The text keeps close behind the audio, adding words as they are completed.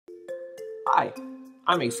Hi,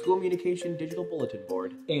 I'm a school communication digital bulletin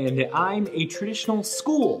board. And I'm a traditional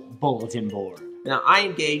school bulletin board. Now, I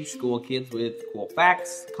engage school kids with cool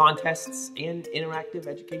facts, contests, and interactive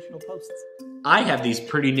educational posts. I have these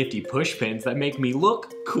pretty nifty push pins that make me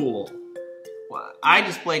look cool. Well, I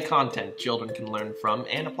display content children can learn from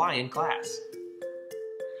and apply in class.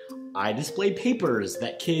 I display papers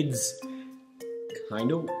that kids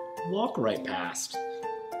kind of walk right past.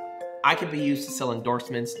 I can be used to sell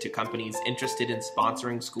endorsements to companies interested in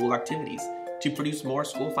sponsoring school activities to produce more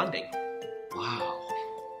school funding. Wow.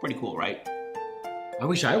 Pretty cool, right? I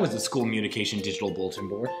wish I was a school communication digital bulletin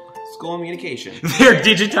board. School communication. They're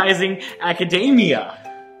digitizing academia.